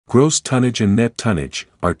Gross tonnage and net tonnage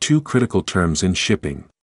are two critical terms in shipping.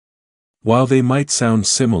 While they might sound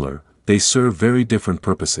similar, they serve very different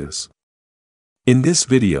purposes. In this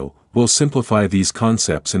video, we'll simplify these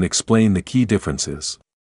concepts and explain the key differences.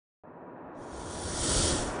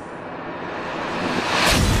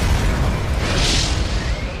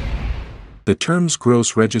 The terms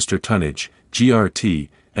gross register tonnage, GRT,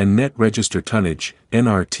 and net register tonnage,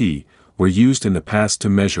 NRT, were used in the past to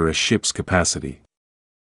measure a ship's capacity.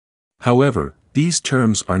 However, these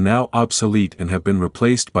terms are now obsolete and have been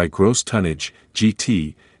replaced by gross tonnage,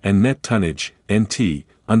 GT, and net tonnage, NT,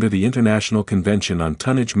 under the International Convention on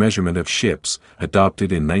Tonnage Measurement of Ships,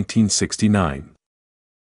 adopted in 1969.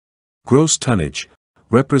 Gross tonnage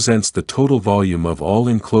represents the total volume of all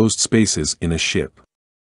enclosed spaces in a ship.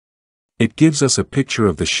 It gives us a picture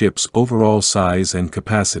of the ship's overall size and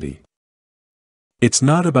capacity. It's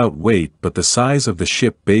not about weight but the size of the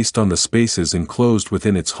ship based on the spaces enclosed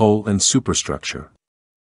within its hull and superstructure.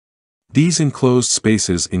 These enclosed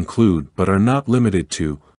spaces include but are not limited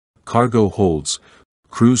to cargo holds,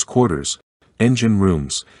 crew's quarters, engine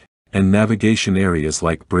rooms, and navigation areas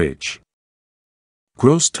like bridge.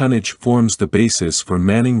 Gross tonnage forms the basis for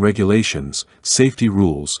manning regulations, safety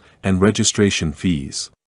rules, and registration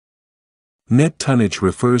fees. Net tonnage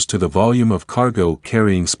refers to the volume of cargo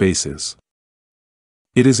carrying spaces.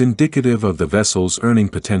 It is indicative of the vessel's earning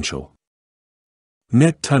potential.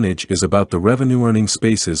 Net tonnage is about the revenue-earning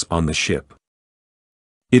spaces on the ship.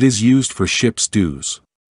 It is used for ship's dues.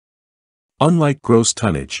 Unlike gross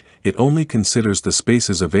tonnage, it only considers the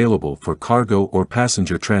spaces available for cargo or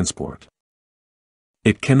passenger transport.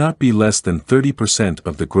 It cannot be less than 30%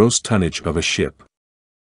 of the gross tonnage of a ship.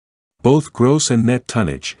 Both gross and net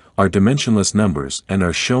tonnage are dimensionless numbers and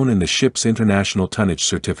are shown in the ship's International Tonnage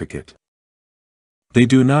Certificate. They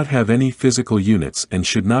do not have any physical units and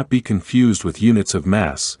should not be confused with units of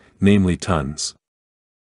mass, namely tons.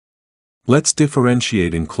 Let's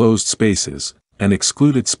differentiate enclosed spaces and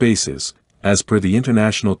excluded spaces, as per the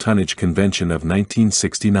International Tonnage Convention of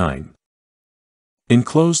 1969.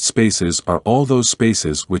 Enclosed spaces are all those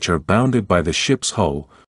spaces which are bounded by the ship's hull,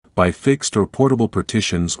 by fixed or portable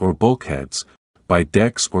partitions or bulkheads, by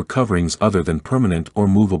decks or coverings other than permanent or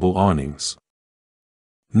movable awnings.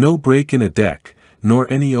 No break in a deck,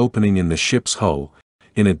 nor any opening in the ship's hull,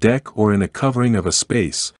 in a deck or in a covering of a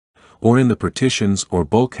space, or in the partitions or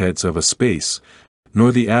bulkheads of a space,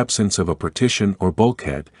 nor the absence of a partition or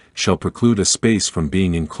bulkhead, shall preclude a space from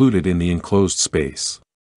being included in the enclosed space.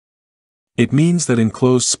 It means that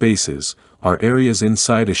enclosed spaces are areas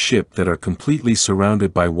inside a ship that are completely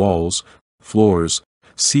surrounded by walls, floors,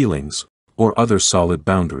 ceilings, or other solid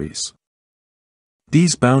boundaries.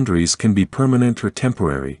 These boundaries can be permanent or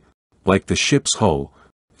temporary, like the ship's hull,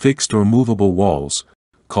 fixed or movable walls,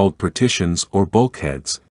 called partitions or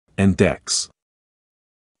bulkheads, and decks.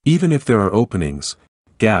 Even if there are openings,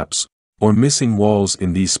 gaps, or missing walls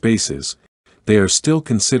in these spaces, they are still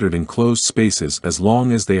considered enclosed spaces as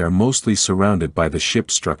long as they are mostly surrounded by the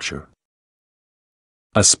ship's structure.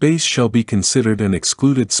 A space shall be considered an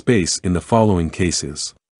excluded space in the following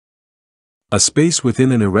cases. A space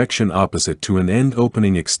within an erection opposite to an end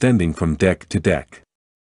opening extending from deck to deck.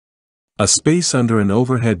 A space under an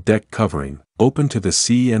overhead deck covering, open to the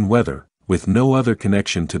sea and weather, with no other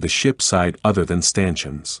connection to the ship side other than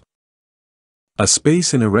stanchions. A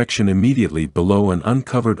space in erection immediately below an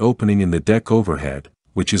uncovered opening in the deck overhead,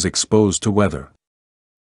 which is exposed to weather.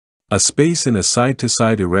 A space in a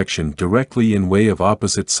side-to-side erection directly in way of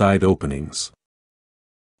opposite side openings.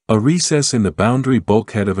 A recess in the boundary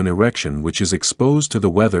bulkhead of an erection which is exposed to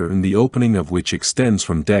the weather and the opening of which extends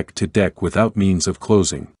from deck to deck without means of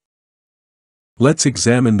closing. Let's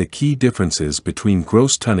examine the key differences between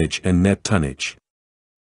gross tonnage and net tonnage.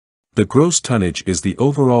 The gross tonnage is the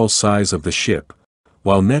overall size of the ship,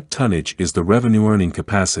 while net tonnage is the revenue-earning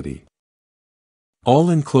capacity. All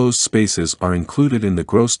enclosed spaces are included in the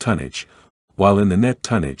gross tonnage, while in the net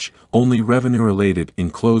tonnage, only revenue-related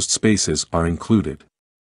enclosed spaces are included.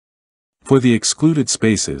 For the excluded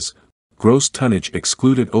spaces, gross tonnage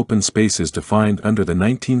excluded open spaces defined under the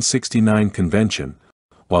 1969 convention,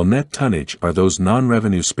 while net tonnage are those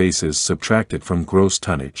non-revenue spaces subtracted from gross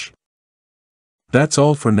tonnage. That's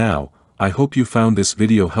all for now. I hope you found this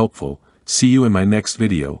video helpful. See you in my next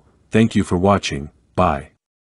video. Thank you for watching. Bye.